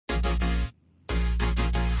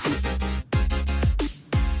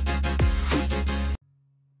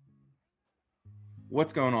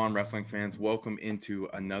What's going on, wrestling fans? Welcome into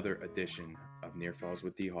another edition of Near Falls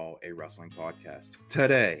with D Hall, a wrestling podcast.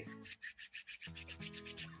 Today,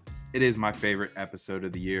 it is my favorite episode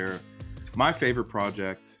of the year, my favorite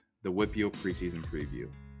project, the WPIAL Preseason Preview.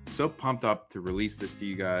 So pumped up to release this to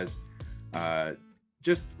you guys.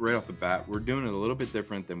 Just right off the bat, we're doing it a little bit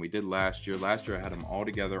different than we did last year. Last year, I had them all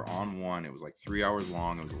together on one. It was like 3 hours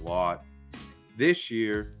long. It was a lot. This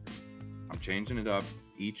year, I'm changing it up.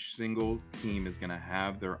 Each single team is going to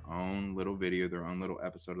have their own little video, their own little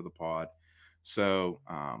episode of the pod. So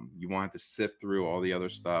you won't have to sift through all the other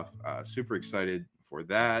stuff. Super excited for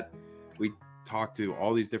that. We talked to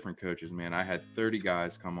all these different coaches, man. I had 30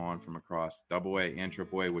 guys come on from across AA and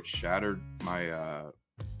AAA, which shattered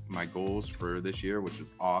my goals for this year, which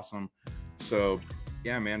is awesome. So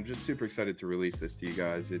yeah, man, I'm just super excited to release this to you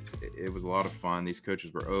guys. It was a lot of fun. These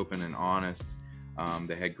coaches were open and honest.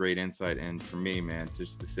 They had great insight, and for me, man,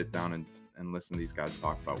 just to sit down and listen to these guys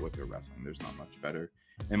talk about WPIAL wrestling, there's not much better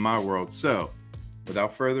in my world. So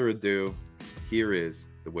without further ado, here is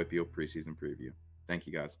the WPIAL Preseason Preview. Thank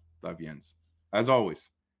you, guys. Love yins. As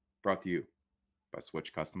always, brought to you by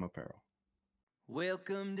Switch Custom Apparel.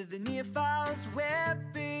 Welcome to the Near Falls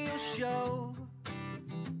WPIAL Show,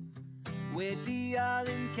 where DL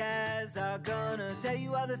and Kaz are gonna tell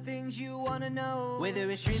you all the things you wanna know.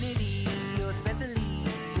 Whether it's Trinity or Spencer Lee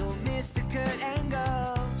or Mr. Kurt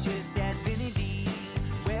Angle, just ask Vinny D,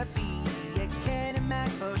 WPIAL, yeah, Ken and Mac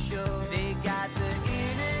for sure. They got the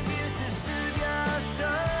interviews to soothe your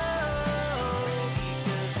soul,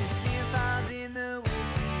 because it's Near Falls in the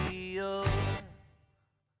WPIAL.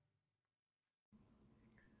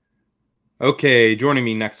 Okay, joining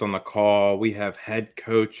me next on the call, we have head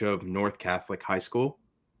coach of North Catholic High School,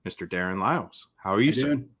 Mr. Darren Lyles. How are you, sir?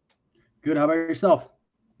 Doing? Good. How about yourself?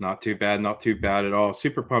 Not too bad, not too bad at all.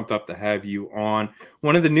 Super pumped up to have you on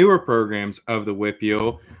one of the newer programs of the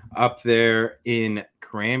WPIAL up there in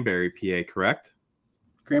Cranberry, PA, correct?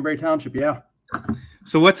 Cranberry Township, yeah.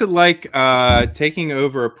 So what's it like taking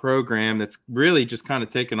over a program that's really just kind of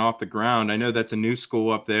taken off the ground? I know that's a new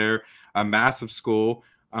school up there, a massive school.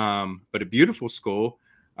 But a beautiful school.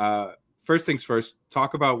 First things first,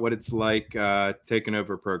 talk about what it's like taking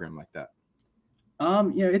over a program like that.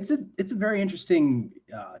 It's a very interesting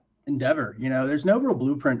endeavor. You know, there's no real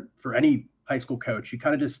blueprint for any high school coach. You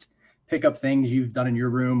kind of just pick up things you've done in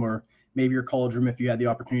your room or maybe your college room if you had the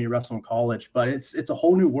opportunity to wrestle in college. But it's a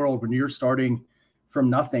whole new world when you're starting from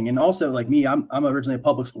nothing. And also, like me, I'm originally a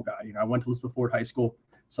public school guy. You know, I went to Elizabeth Ford High School,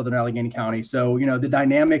 Southern Allegheny County. So, you know, the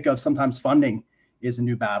dynamic of sometimes funding is a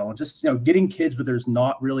new battle, and just, you know, getting kids where there's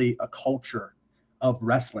not really a culture of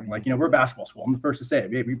wrestling. Like, you know, we're a basketball school. I'm the first to say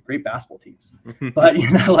it. We have great basketball teams, but,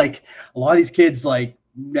 you know, like a lot of these kids like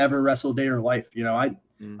never wrestled a day in their life. You know,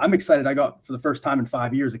 I'm excited. I got, for the first time in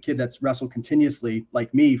 5 years, a kid that's wrestled continuously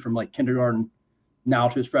like me from like kindergarten now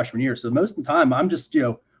to his freshman year. So most of the time I'm just, you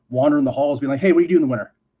know, wandering the halls being like, hey, what do you do in the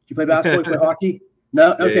winter? Do you play basketball? You play hockey?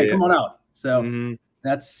 No. Okay. Yeah. Come on out. So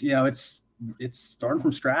that's, you know, it's starting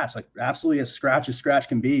from scratch, like absolutely as scratch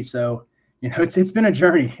can be. So, you know, it's been a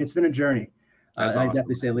journey. It's been a journey. That's I awesome.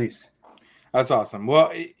 definitely say at least. That's awesome.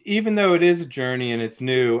 Well, even though it is a journey and it's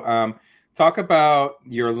new, talk about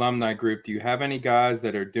your alumni group. Do you have any guys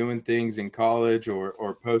that are doing things in college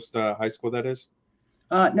or post high school, that is?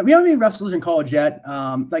 No, we don't have any wrestlers in college yet.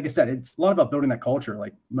 Like I said, it's a lot about building that culture.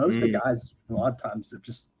 Like most of the guys, a lot of times they're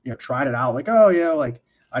just, you know, trying it out. Like, oh, you know, like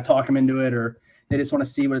I talk them into it, or they just want to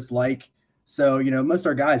see what it's like. So, you know, most of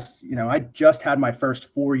our guys, you know, I just had my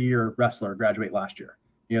first 4-year wrestler graduate last year.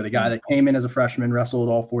 You know, the guy that came in as a freshman, wrestled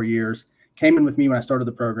all 4 years, came in with me when I started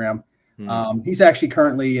the program. He's actually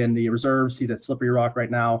currently in the reserves. He's at Slippery Rock right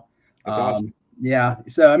now. That's awesome. Yeah.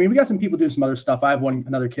 So, I mean, we got some people doing some other stuff. I have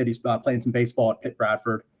another kid. He's playing some baseball at Pitt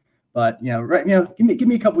Bradford. But, you know, give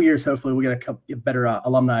me a couple years. Hopefully we'll get a better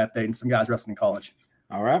alumni update and some guys wrestling in college.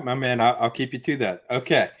 All right, my man. I'll keep you to that.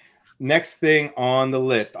 Okay. Next thing on the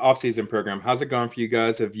list, off-season program. How's it going for you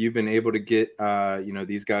guys? Have you been able to get, you know,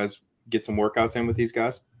 these guys, get some workouts in with these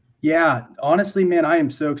guys? Yeah, honestly, man, I am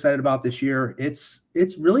so excited about this year. It's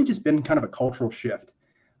really just been kind of a cultural shift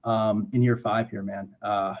in year 5 here, man.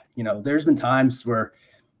 You know, there's been times where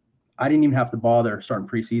I didn't even have to bother starting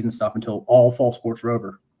preseason stuff until all fall sports were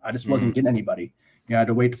over. I just wasn't getting anybody. You know, I had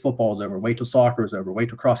to wait till football was over, wait till soccer was over, wait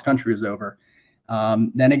till cross country was over.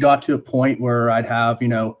 Then it got to a point where I'd have, you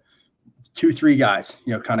know, 2-3 guys,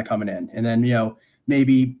 you know, kind of coming in. And then, you know,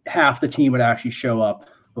 maybe half the team would actually show up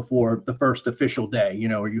before the first official day, you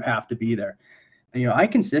know, where you have to be there. And, you know, I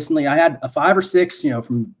had a 5 or 6, you know,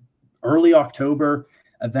 from early October.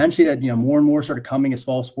 Eventually that, you know, more and more started coming as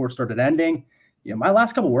fall sports started ending. You know, my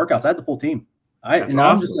last couple of workouts, I had the full team. And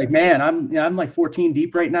I'm just like, man, I'm like 14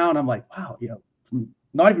 deep right now. And I'm like, wow, from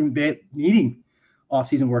not even needing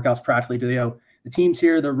off-season workouts practically to, the team's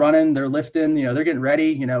here, they're running, they're lifting, they're getting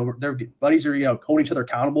ready, their buddies are, holding each other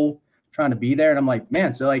accountable, trying to be there. And I'm like,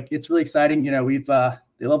 man, so like, it's really exciting.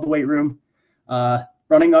 They love the weight room,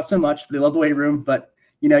 running not so much, but they love the weight room, but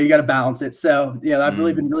you got to balance it. So, I've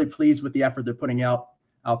really been really pleased with the effort they're putting out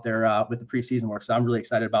there with the preseason work. So I'm really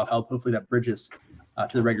excited about how hopefully that bridges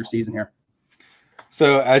to the regular season here.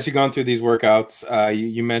 So as you've gone through these workouts,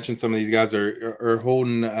 you mentioned some of these guys are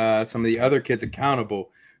holding some of the other kids accountable.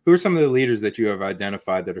 Who are some of the leaders that you have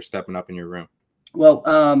identified that are stepping up in your room? Well,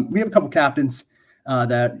 we have a couple captains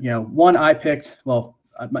that, one I picked,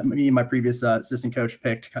 me and my previous assistant coach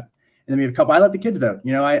picked, and then we have a couple I let the kids vote.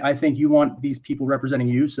 I think you want these people representing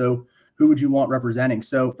you. So who would you want representing?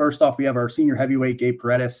 So first off, we have our senior heavyweight, Gabe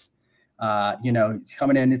Paredes. He's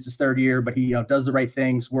coming in, it's his third year, but he does the right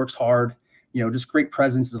things, works hard, just great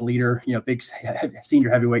presence as a leader, big senior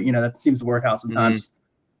heavyweight, that seems to work out sometimes.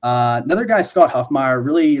 Another guy, Scott Huffmeyer,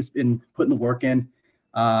 really has been putting the work in.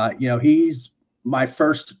 He's my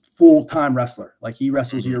first full-time wrestler. Like he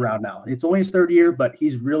wrestles year round now. It's only his third year, but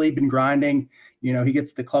he's really been grinding. He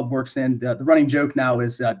gets the club works in. The running joke now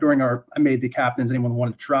is I made the captains, anyone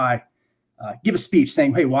wanted to try, give a speech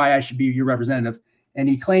saying, hey, why I should be your representative. And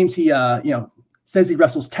he claims he, says he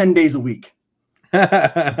wrestles 10 days a week.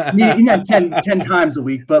 Not 10 times a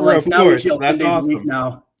week, but like now he's 10 days a week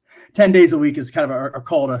now. 10 days a week is kind of our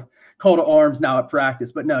call to arms now at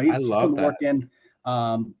practice. But no, he's putting the work in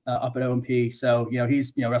up at OMP. So,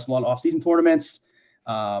 he's, wrestled a lot of off-season tournaments.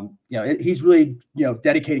 He's really,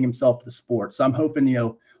 dedicating himself to the sport. So I'm hoping,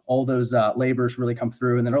 all those labors really come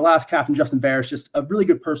through. And then our last captain, Justin Barris, just a really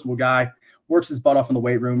good personable guy, works his butt off in the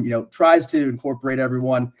weight room, tries to incorporate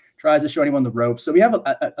everyone, tries to show anyone the ropes. So we have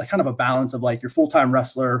a kind of a balance of like your full-time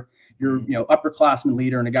wrestler, your, upperclassman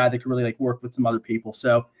leader, and a guy that can really like work with some other people.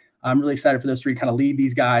 So I'm really excited for those three to kind of lead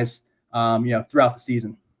these guys, throughout the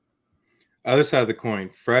season. Other side of the coin,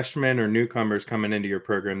 freshmen or newcomers coming into your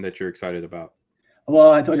program that you're excited about?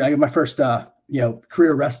 Well, I told you I got my first,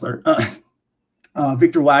 career wrestler,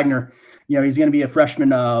 Victor Wagner. He's going to be a freshman,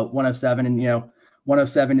 107, and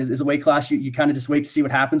 107 is a weight class you kind of just wait to see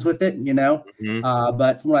what happens with it,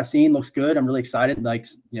 But from what I've seen, looks good. I'm really excited. Like,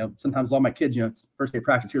 sometimes a lot of my kids, it's first day of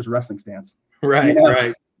practice, here's a wrestling stance. Right,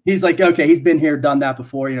 right. He's like, okay, he's been here, done that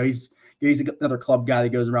before. He's another club guy that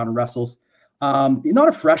goes around and wrestles. Not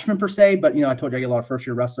a freshman per se, but I told you I get a lot of first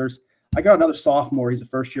year wrestlers. I got another sophomore. He's a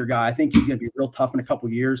first year guy. I think he's going to be real tough in a couple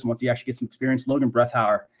of years once he actually gets some experience. Logan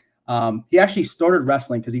Brethauer. He actually started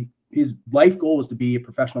wrestling because his life goal was to be a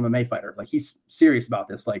professional MMA fighter. Like he's serious about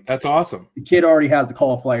this. Like that's awesome. The kid already has the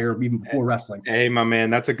qualifier even before wrestling. Hey, my man,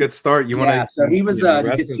 that's a good start. You want to? So he was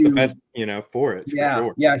the best, for it. Yeah, for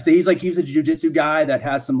sure. Yeah. So he's a jiu-jitsu guy that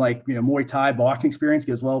has some Muay Thai boxing experience.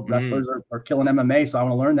 Because wrestlers are killing MMA, so I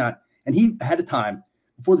want to learn that. And he ahead of time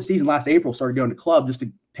before the season last April started going to club just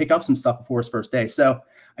to pick up some stuff before his first day. So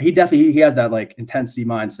he has that like intensity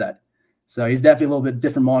mindset. So he's definitely a little bit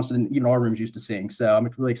different monster than even our room's used to seeing. So I'm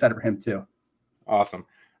really excited for him too. Awesome.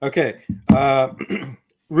 Okay.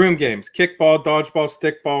 Room games, kickball, dodgeball,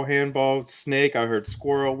 stickball, handball, snake. I heard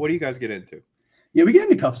squirrel. What do you guys get into? Yeah, we get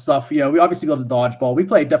into tough stuff. We obviously go to dodgeball. We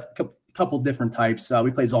play a couple different types. We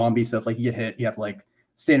play zombie. So if like you get hit, you have to like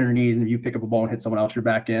stand on your knees, and if you pick up a ball and hit someone else, you're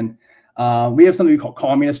back in. We have something we call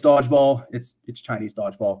communist dodgeball. It's Chinese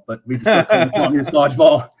dodgeball, but we just play communist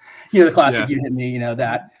dodgeball. The classic, you hit me,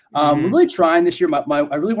 that. We're really trying this year.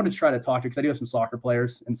 I really want to try to talk to, because I do have some soccer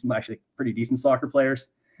players and some actually pretty decent soccer players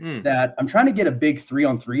that I'm trying to get a big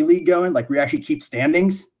 3-on-3 league going. Like we actually keep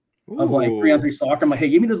standings of like 3-on-3 soccer. I'm like, hey,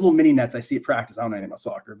 give me those little mini nets I see at practice. I don't know anything about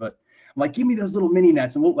soccer, but I'm like, give me those little mini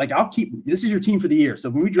nets, and this is your team for the year.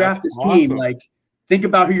 So when we draft this team, like think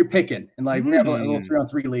about who you're picking, and like we have a little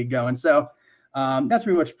 3-on-3 league going. So that's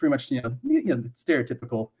pretty much the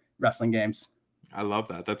stereotypical wrestling games. I love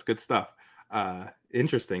that. That's good stuff.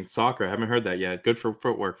 Interesting. Soccer. I haven't heard that yet. Good for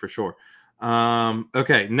footwork for sure.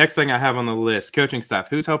 Okay. Next thing I have on the list, coaching staff.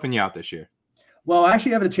 Who's helping you out this year? Well, I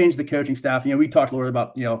actually having to change the coaching staff. We talked a little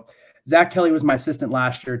bit about, Zach Kelly was my assistant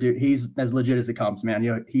last year, dude. He's as legit as it comes,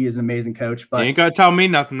 man. He is an amazing coach. But you ain't gonna tell me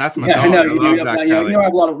nothing. That's my dog. I know. I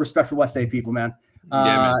have a lot of respect for West State people, man.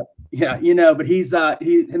 But he's him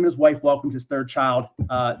and his wife welcomed his third child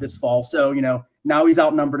this fall. So, now he's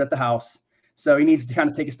outnumbered at the house. So he needs to kind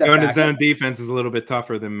of take a step back. His own defense is a little bit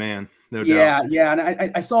tougher than man, no doubt. Yeah.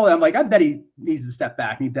 And I saw that. I'm like, I bet he needs to step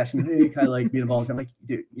back. And he actually kind of like be involved. I'm like,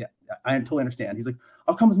 dude, yeah, I totally understand. He's like,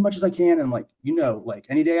 I'll come as much as I can. And I'm like, like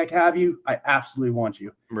any day I can have you, I absolutely want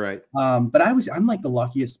you. Right. But I'm like the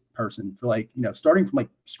luckiest person for like, starting from like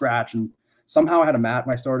scratch and Somehow I had a mat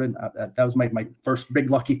when I started. That was my first big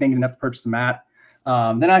lucky thing. Didn't have to purchase a mat.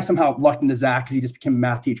 Then I somehow lucked into Zach because he just became a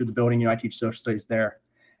math teacher at the building. I teach social studies there.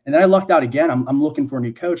 And then I lucked out again. I'm looking for a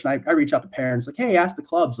new coach, and I reach out to parents like, hey, ask the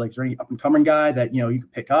clubs, like, is there any up and coming guy that you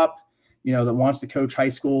could pick up, that wants to coach high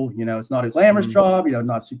school? It's not a glamorous job,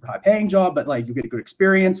 not a super high paying job, but like you get a good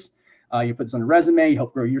experience. You put this on a resume, you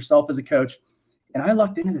help grow yourself as a coach. And I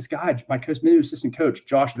lucked into this guy, my new assistant coach,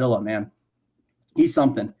 Josh Villa, man. He's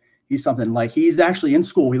something. Like he's actually in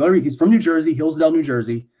school. He's from New Jersey, Hillsdale, New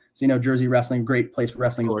Jersey. So Jersey wrestling, great place for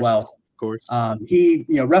wrestling as well. Course. He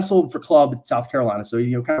wrestled for club in South Carolina, so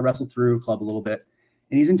kind of wrestled through club a little bit,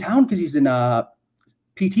 and he's in town because he's in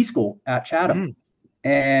PT school at Chatham.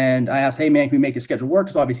 And I asked, hey man, can we make his schedule work?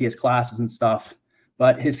 Because obviously he has classes and stuff,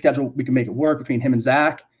 but his schedule, we can make it work between him and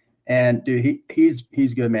Zach. And dude,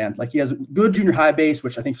 he's good, man. Like he has a good junior high base,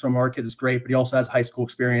 which I think from our kids is great, but he also has high school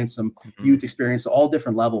experience, some youth experience, so all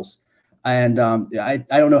different levels. And I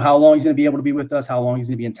don't know how long he's going to be able to be with us, how long he's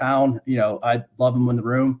going to be in town. I love him in the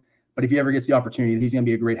room. But if he ever gets the opportunity, he's going to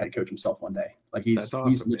be a great head coach himself one day. Like he's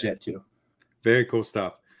legit too. Very cool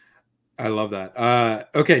stuff. I love that.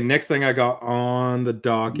 Okay, next thing I got on the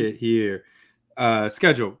docket here,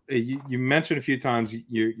 schedule. You mentioned a few times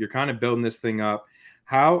you're kind of building this thing up.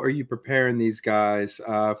 How are you preparing these guys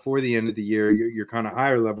for the end of the year? You're kind of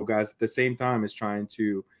higher level guys at the same time as trying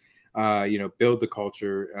to, build the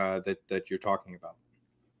culture that you're talking about.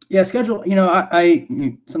 Yeah, schedule.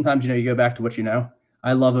 I sometimes you go back to what you know.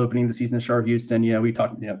 I love opening the season at Char Houston. We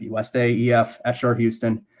talked, West A, EF at Char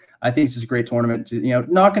Houston. I think this is a great tournament.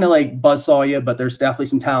 Not going to like buzzsaw you, but there's definitely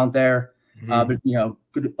some talent there. But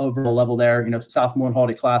good overall level there. Sophomore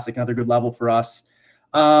Holiday Classic, another good level for us.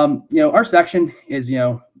 Our section is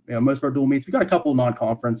most of our dual meets. We got a couple of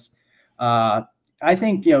non-conference. I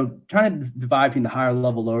think trying to divide between the higher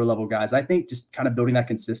level, lower level guys. I think just kind of building that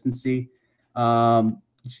consistency.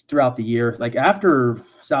 Throughout the year, like after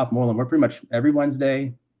Southmoreland, we're pretty much every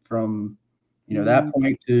Wednesday from that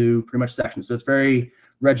point to pretty much section. So it's very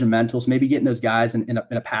regimental. So maybe getting those guys in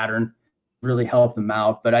a pattern really help them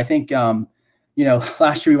out. But I think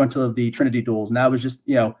last year we went to the Trinity duels, and that was just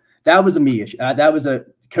that was a me issue. That was a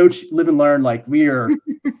coach live and learn. Like we are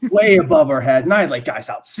way above our heads, and I had like guys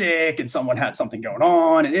out sick, and someone had something going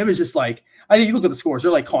on, and it was just like I think you look at the scores,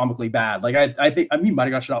 they're like comically bad. Like I think we might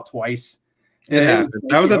have got shut out twice. It happens.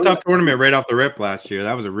 That was a tough tournament right off the rip last year.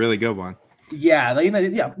 That was a really good one. Yeah,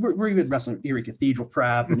 we're even wrestling Erie Cathedral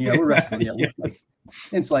Prep, and we're wrestling. Yes.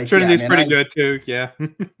 It's like Trinity's pretty good too. Yeah.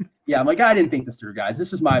 Yeah, I'm like I didn't think this through, guys.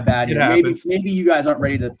 This is my bad. Maybe you guys aren't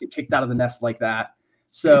ready to get kicked out of the nest like that.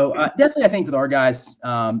 So definitely, I think with our guys,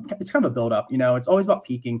 it's kind of a build up. It's always about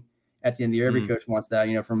peaking at the end of the year. Every coach wants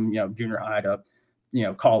that. From junior high to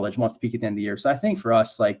college wants to peak at the end of the year. So I think for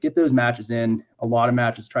us, like get those matches in. A lot of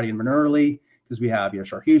matches, try to get them in early. Because we have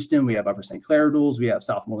Char Houston, we have Upper St. Clair duels, we have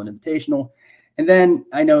Southmoreland Invitational. And then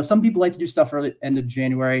I know some people like to do stuff early end of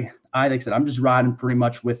January. Like I said, I'm just riding pretty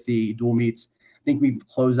much with the dual meets. I think we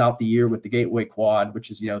close out the year with the Gateway Quad,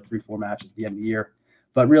 which is 3-4 matches at the end of the year.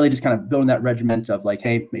 But really just kind of building that regiment of like,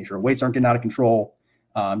 hey, make sure weights aren't getting out of control.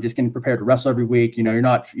 Just getting prepared to wrestle every week. You're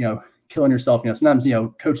not killing yourself. Sometimes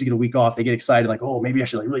coaches get a week off, they get excited like, oh, maybe I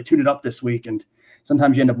should like really tune it up this week. And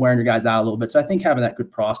sometimes you end up wearing your guys out a little bit. So I think having that good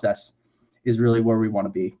process is really where we want to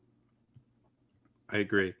be. I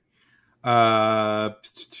agree.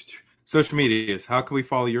 Social medias. How can we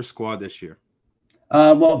follow your squad this year?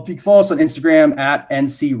 Well, if you can follow us on Instagram at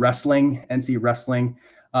NC Wrestling.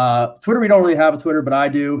 Twitter, we don't really have a Twitter, but I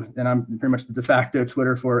do. And I'm pretty much the de facto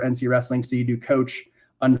Twitter for NC Wrestling. So you do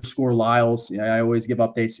Coach_Lyles. I always give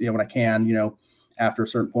updates, when I can, after a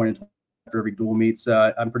certain point after every dual meets.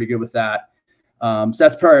 I'm pretty good with that. So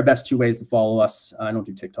that's probably our best two ways to follow us. I don't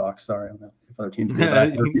do TikTok. Sorry. I don't know if other teams do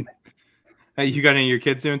that. Hey, you got any of your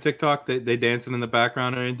kids doing TikTok? They dancing in the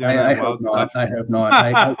background or anything? I hope not. I hope not.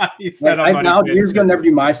 I vowed years ago never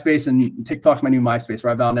do MySpace, and TikTok's my new MySpace,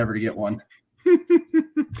 where I vowed never to get one.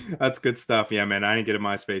 That's good stuff. Yeah, man. I didn't get a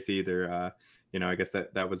MySpace either. I guess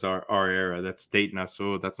that was our era. That's dating us.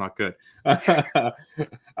 So that's not good.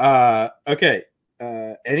 Okay.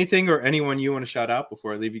 Anything or anyone you want to shout out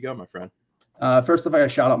before I leave you go, my friend? First off, I got to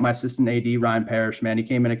shout out my assistant AD, Ryan Parrish, man. He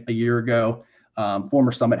came in a year ago,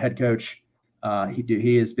 former Summit head coach.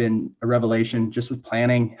 He has been a revelation just with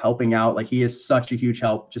planning, helping out. Like he is such a huge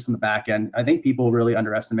help just on the back end. I think people really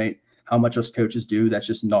underestimate how much us coaches do that's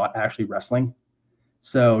just not actually wrestling.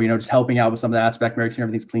 So, just helping out with some of the aspect, making sure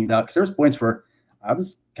everything's cleaned up. Because there was points where I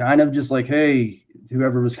was kind of just like, hey,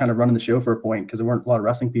 whoever was kind of running the show for a point, because there weren't a lot of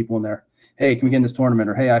wrestling people in there. Hey, can we get in this tournament?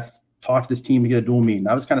 Or, hey, I've talked to this team to get a dual meet. And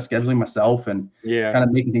I was kind of scheduling myself and kind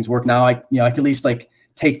of making things work. Now I can at least like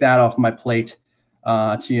take that off my plate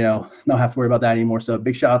to, not have to worry about that anymore. So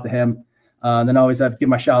big shout out to him. Then I always have to give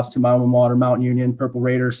my shout outs to my alma mater, Mountain Union, Purple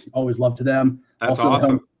Raiders. Always love to them. That's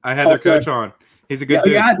awesome. I had their coach on. He's a good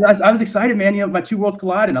dude. Yeah, I was excited, man. My two worlds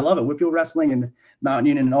colliding. I love it. WPIAL Wrestling and Mountain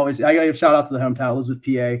Union. And always, I got to give a shout out to the hometown, Elizabeth,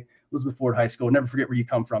 PA, Elizabeth Ford High School. Never forget where you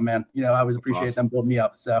come from, man. I always appreciate them building me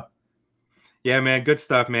up. So. Yeah, man. Good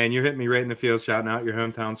stuff, man. You're hitting me right in the field, shouting out your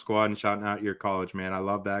hometown squad and shouting out your college, man. I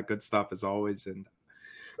love that. Good stuff as always. And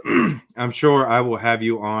I'm sure I will have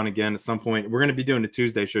you on again at some point. We're going to be doing a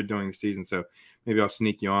Tuesday show during the season, so maybe I'll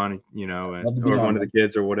sneak you on, or one of the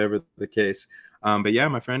kids or whatever the case. But yeah,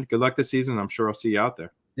 my friend, good luck this season. I'm sure I'll see you out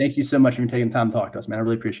there. Thank you so much for taking the time to talk to us, man. I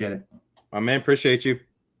really appreciate it. My man, appreciate you.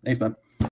 Thanks, man.